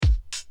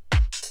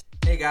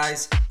Hey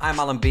guys, I'm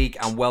Alan Beek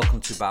and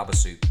welcome to Barber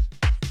Soup,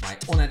 my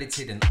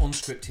unedited and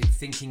unscripted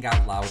Thinking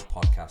Out Loud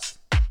podcast.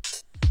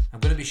 I'm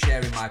going to be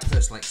sharing my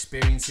personal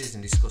experiences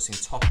and discussing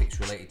topics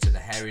related to the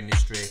hair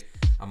industry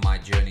and my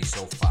journey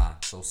so far.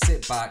 So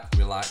sit back,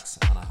 relax,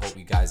 and I hope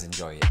you guys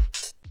enjoy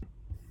it.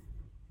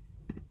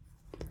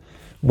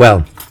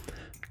 Well,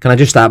 can I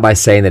just start by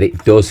saying that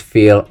it does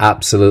feel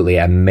absolutely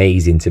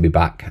amazing to be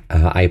back.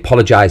 I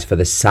apologise for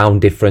the sound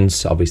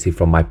difference, obviously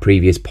from my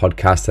previous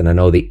podcast, and I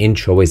know the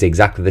intro is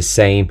exactly the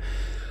same,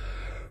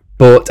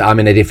 but I'm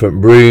in a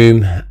different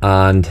room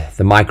and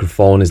the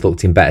microphone has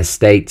looked in better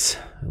state.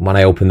 When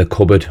I opened the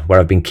cupboard where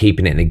I've been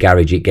keeping it in the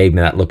garage, it gave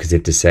me that look as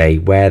if to say,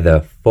 where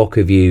the fuck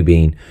have you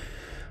been?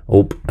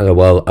 Oh,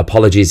 well,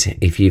 apologies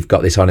if you've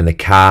got this on in the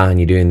car and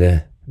you're doing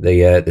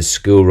the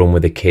school run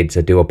with the kids.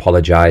 I do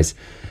apologise.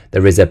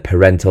 There is a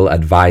parental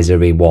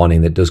advisory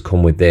warning that does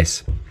come with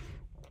this.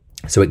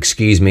 So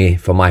excuse me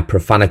for my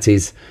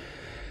profanities.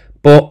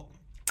 But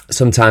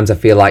sometimes I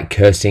feel like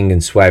cursing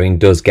and swearing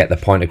does get the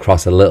point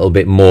across a little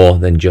bit more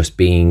than just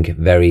being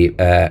very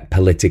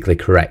politically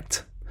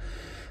correct.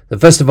 So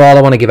first of all,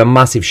 I want to give a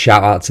massive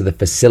shout out to the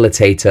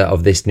facilitator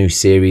of this new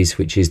series,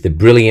 which is the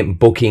brilliant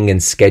booking and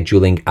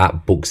scheduling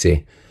app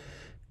Booksy.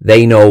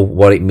 They know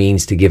what it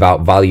means to give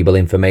out valuable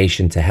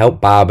information to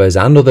help barbers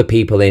and other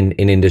people in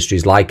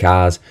industries like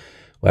ours,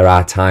 where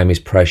our time is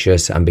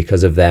precious, and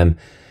because of them,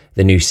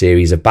 the new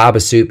series of Barber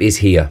Soup is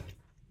here.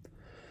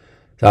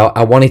 So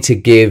I wanted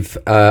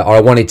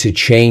to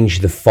change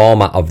the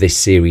format of this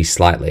series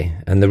slightly.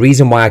 And the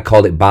reason why I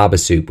called it Barber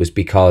Soup was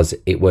because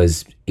it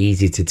was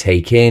easy to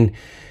take in,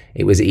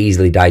 it was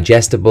easily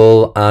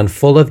digestible, and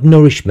full of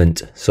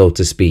nourishment, so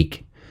to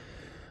speak.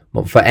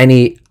 But for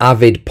any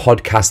avid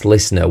podcast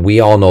listener, we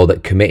all know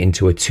that committing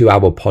to a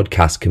 2-hour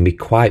podcast can be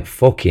quite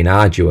fucking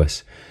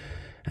arduous.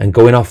 And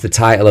going off the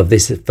title of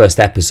this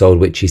first episode,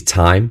 which is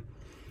time,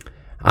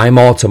 I'm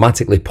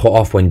automatically put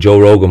off when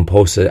Joe Rogan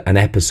posts an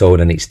episode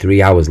and it's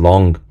 3 hours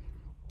long.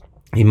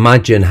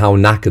 Imagine how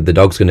knackered the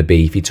dog's going to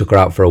be if you took her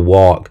out for a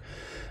walk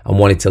and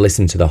wanted to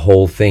listen to the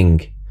whole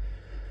thing.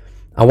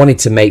 I wanted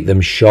to make them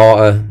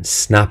shorter,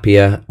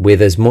 snappier,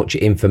 with as much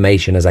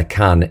information as I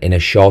can in a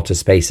shorter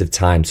space of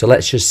time. So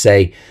let's just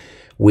say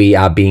we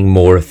are being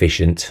more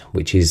efficient,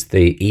 which is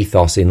the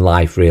ethos in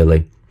life,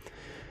 really.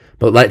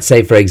 But let's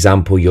say, for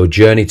example, your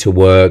journey to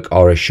work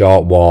or a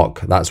short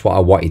walk. That's what I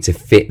wanted to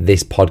fit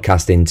this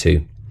podcast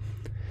into.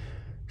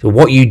 So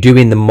what you do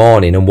in the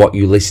morning and what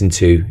you listen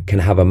to can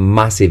have a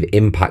massive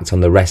impact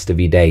on the rest of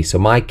your day. So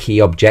my key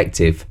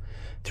objective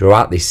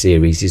throughout this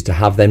series is to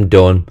have them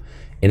done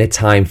in a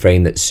time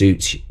frame that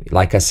suits,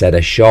 like I said,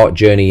 a short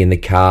journey in the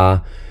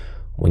car,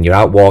 when you're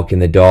out walking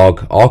the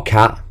dog or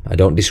cat. I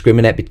don't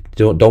discriminate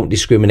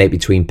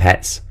between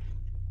pets.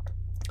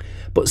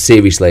 But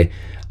seriously,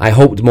 I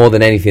hoped more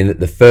than anything that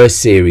the first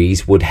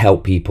series would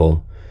help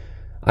people.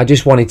 I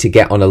just wanted to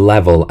get on a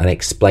level and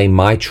explain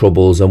my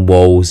troubles and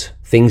woes,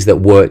 things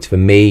that worked for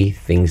me,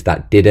 things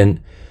that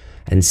didn't,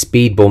 and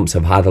speed bumps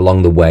I've had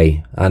along the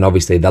way. And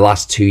obviously the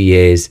last 2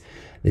 years,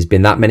 there's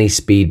been that many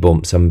speed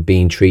bumps. I'm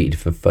being treated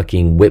for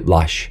fucking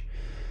whiplash.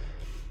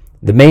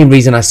 The main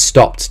reason I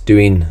stopped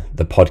doing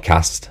the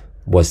podcast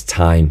was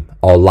time,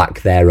 or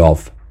lack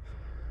thereof.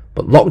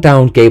 But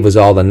lockdown gave us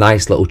all a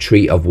nice little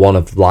treat of one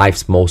of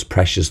life's most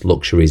precious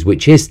luxuries,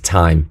 which is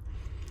time.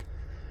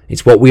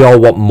 It's what we all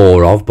want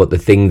more of, but the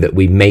thing that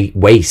we may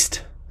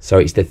waste. So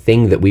it's the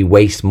thing that we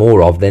waste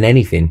more of than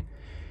anything.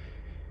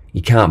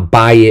 You can't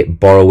buy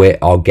it, borrow it,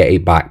 or get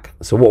it back.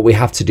 So what we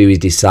have to do is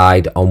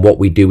decide on what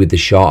we do with the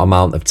short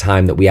amount of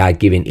time that we are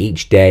given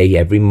each day,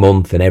 every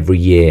month, and every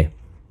year.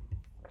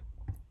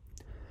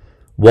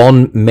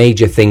 One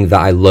major thing that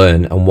I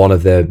learned, and one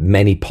of the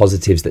many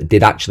positives that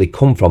did actually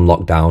come from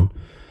lockdown,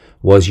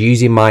 was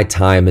using my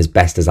time as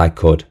best as I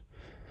could.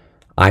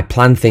 I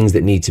planned things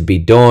that need to be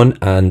done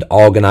and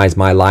organised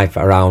my life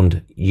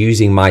around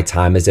using my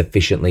time as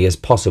efficiently as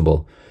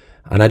possible.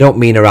 And I don't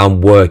mean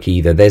around work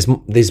either.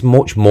 There's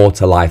much more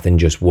to life than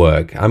just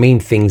work. I mean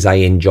things I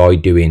enjoy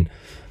doing,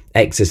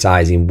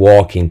 exercising,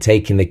 walking,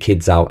 taking the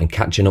kids out and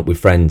catching up with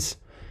friends.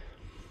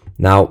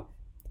 Now,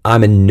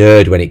 I'm a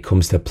nerd when it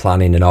comes to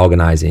planning and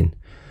organising.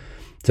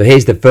 So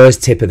here's the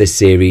first tip of this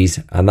series,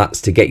 and that's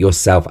to get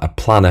yourself a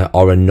planner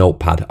or a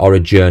notepad or a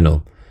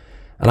journal.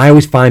 And I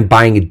always find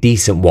buying a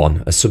decent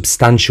one, a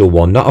substantial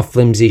one, not a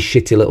flimsy,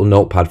 shitty little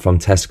notepad from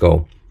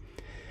Tesco.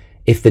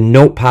 If the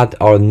notepad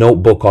or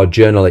notebook or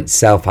journal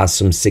itself has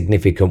some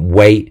significant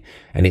weight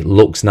and it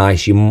looks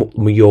nice,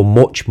 you're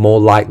much more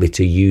likely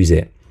to use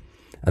it.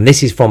 And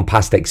this is from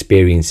past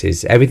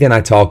experiences. Everything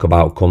I talk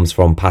about comes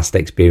from past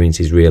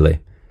experiences, really.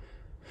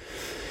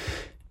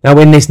 Now,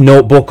 in this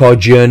notebook or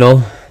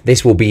journal,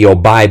 this will be your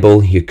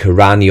Bible, your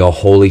Quran, your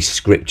holy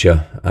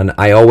scripture. And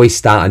I always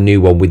start a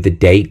new one with the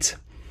date.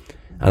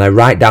 And I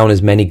write down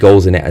as many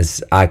goals in it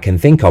as I can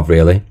think of,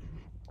 really.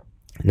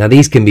 Now,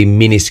 these can be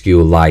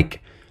minuscule, like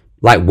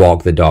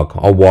walk the dog,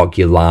 or walk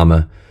your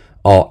llama,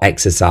 or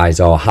exercise,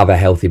 or have a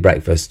healthy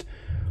breakfast.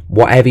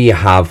 Whatever you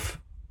have,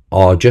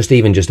 or just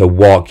a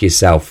walk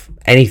yourself.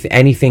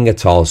 Anything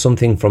at all,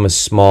 something from as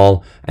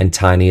small and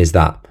tiny as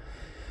that.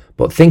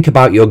 But think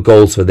about your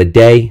goals for the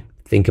day,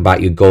 think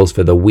about your goals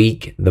for the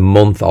week, the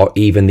month, or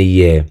even the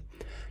year.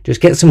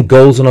 Just get some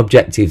goals and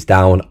objectives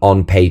down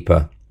on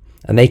paper,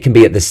 and they can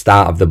be at the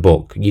start of the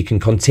book. You can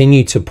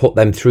continue to put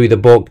them through the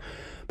book,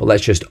 but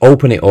let's just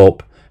open it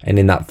up, and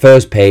in that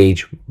first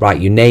page,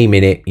 write your name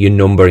in it, your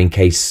number, in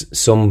case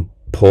some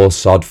poor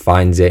sod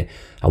finds it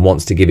and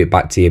wants to give it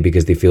back to you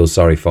because they feel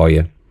sorry for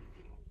you.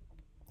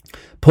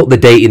 Put the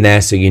date in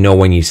there so you know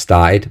when you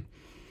started.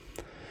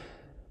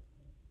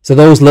 So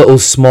those little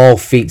small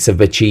feats of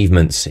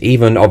achievements,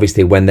 even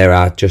obviously when there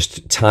are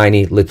just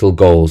tiny little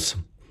goals,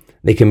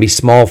 they can be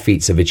small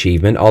feats of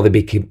achievement, or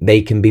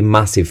they can be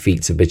massive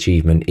feats of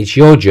achievement. It's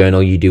your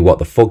journal, you do what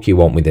the fuck you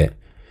want with it.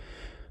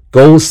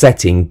 Goal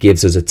setting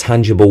gives us a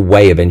tangible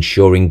way of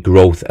ensuring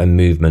growth and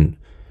movement.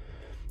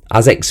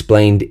 As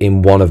explained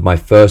in one of my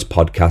first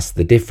podcasts,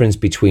 the difference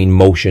between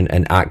motion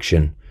and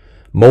action.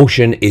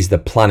 Motion is the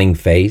planning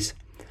phase.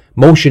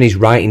 Motion is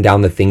writing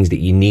down the things that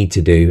you need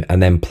to do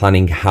and then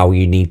planning how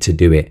you need to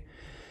do it.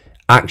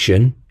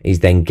 Action is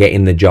then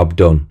getting the job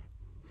done.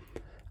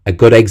 A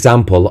good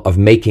example of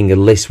making a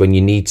list when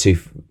you need to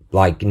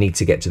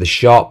get to the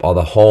shop or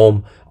the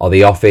home or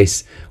the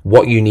office,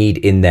 what you need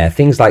in there,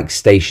 things like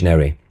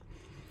stationery.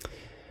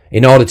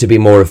 In order to be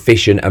more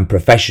efficient and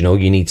professional,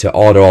 you need to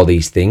order all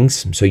these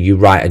things. So you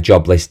write a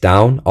job list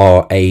down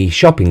or a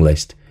shopping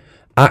list.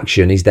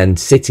 Action is then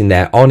sitting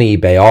there on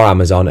eBay or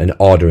Amazon and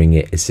ordering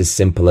it. It's as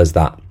simple as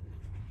that.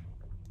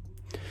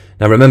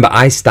 Now remember,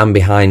 I stand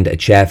behind a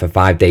chair for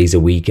 5 days a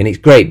week, and it's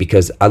great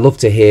because I love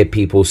to hear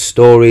people's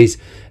stories,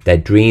 their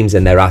dreams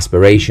and their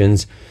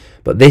aspirations,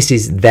 but this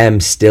is them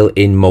still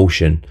in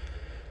motion.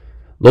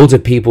 Loads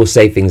of people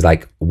say things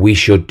like, we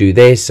should do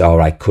this,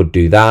 or I could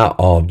do that,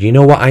 or you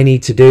know what I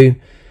need to do?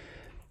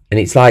 And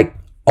it's like,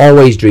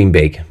 always dream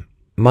big.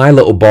 My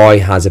little boy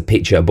has a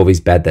picture above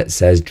his bed that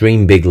says,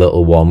 dream big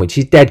little one, which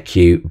is dead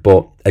cute,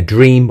 but a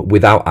dream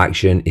without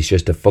action is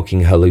just a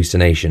fucking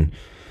hallucination.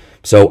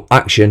 So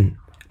action,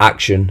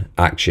 action,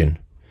 action.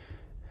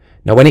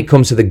 Now when it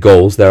comes to the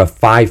goals, there are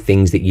 5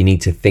 things that you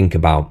need to think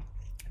about.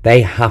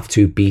 They have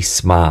to be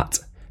SMART.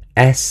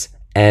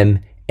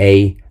 SMART.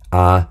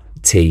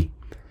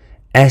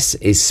 S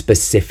is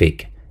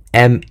specific,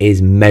 M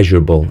is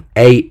measurable,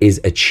 A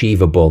is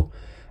achievable,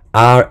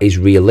 R is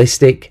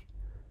realistic,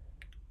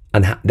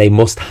 and they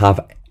must have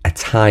a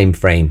time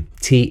frame.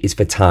 T is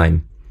for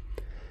time.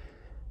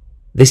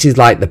 This is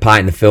like the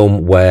part in the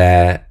film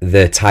where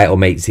the title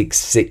makes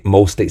its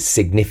most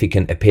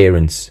significant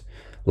appearance,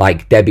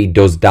 like Debbie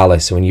does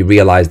Dallas, when you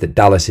realise that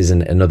Dallas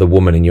isn't another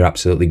woman and you're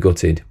absolutely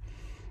gutted.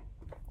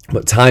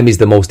 But time is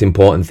the most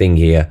important thing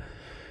here.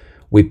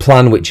 We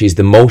plan, which is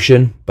the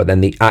motion, but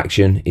then the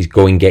action is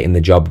getting the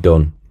job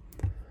done.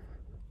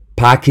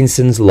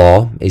 Parkinson's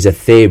law is a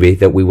theory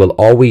that we will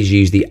always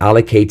use the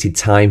allocated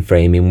time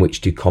frame in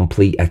which to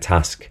complete a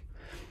task.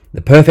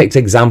 The perfect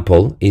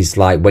example is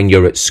like when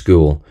you're at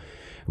school,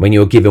 when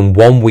you're given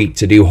 1 week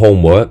to do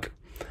homework,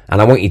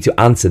 and I want you to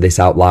answer this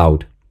out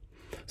loud.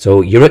 So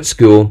you're at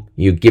school,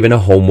 you're given a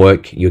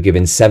homework, you're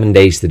given 7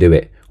 days to do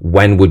it.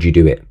 When would you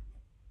do it?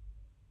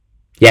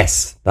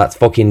 Yes, that's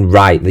fucking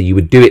right, that you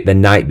would do it the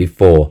night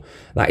before.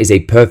 That is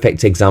a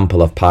perfect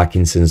example of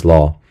Parkinson's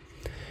law.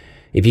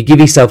 If you give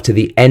yourself to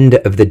the end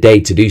of the day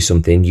to do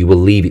something, you will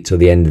leave it till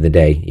the end of the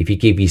day. If you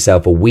give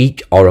yourself a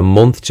week or a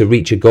month to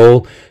reach a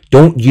goal,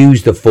 don't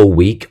use the full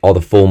week or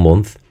the full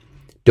month.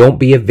 Don't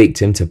be a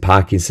victim to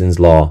Parkinson's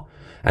law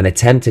and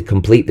attempt to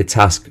complete the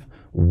task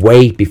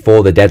way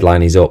before the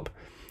deadline is up.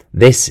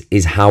 This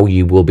is how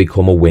you will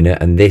become a winner,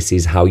 and this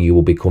is how you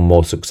will become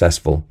more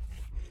successful.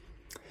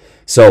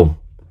 So,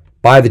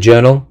 buy the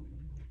journal,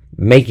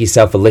 make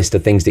yourself a list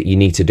of things that you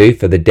need to do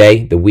for the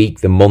day, the week,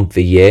 the month,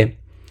 the year,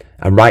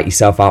 and write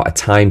yourself out a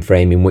time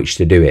frame in which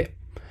to do it.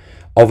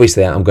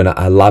 Obviously, I'm going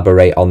to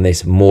elaborate on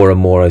this more and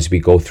more as we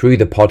go through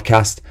the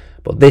podcast,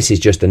 but this is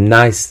just a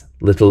nice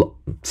little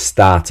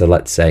starter,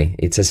 let's say.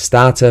 It's a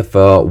starter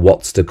for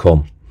what's to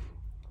come.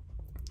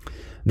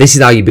 This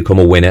is how you become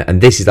a winner,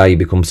 and this is how you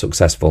become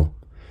successful.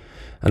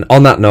 And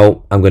on that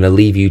note, I'm going to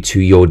leave you to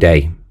your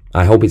day.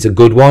 I hope it's a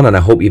good one, and I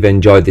hope you've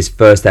enjoyed this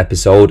first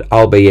episode,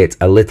 albeit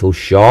a little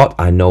short.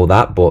 I know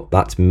that, but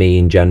that's me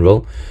in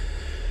general.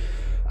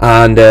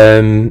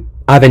 And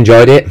I've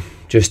enjoyed it,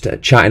 just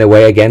chatting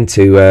away again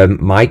to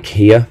Mike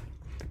here.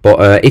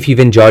 But if you've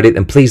enjoyed it,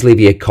 then please leave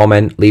me a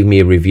comment, leave me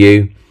a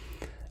review.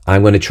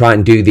 I'm going to try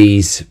and do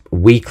these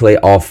weekly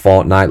or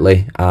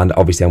fortnightly, and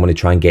obviously I'm going to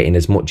try and get in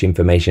as much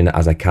information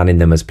as I can in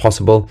them as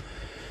possible.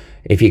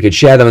 If you could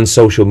share them on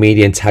social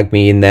media and tag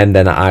me in them,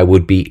 then I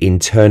would be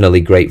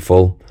internally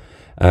grateful.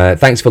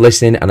 Thanks for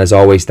listening, and as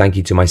always, thank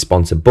you to my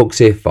sponsor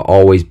Booksy for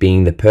always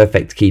being the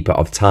perfect keeper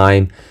of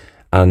time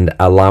and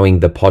allowing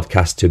the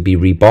podcast to be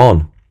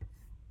reborn.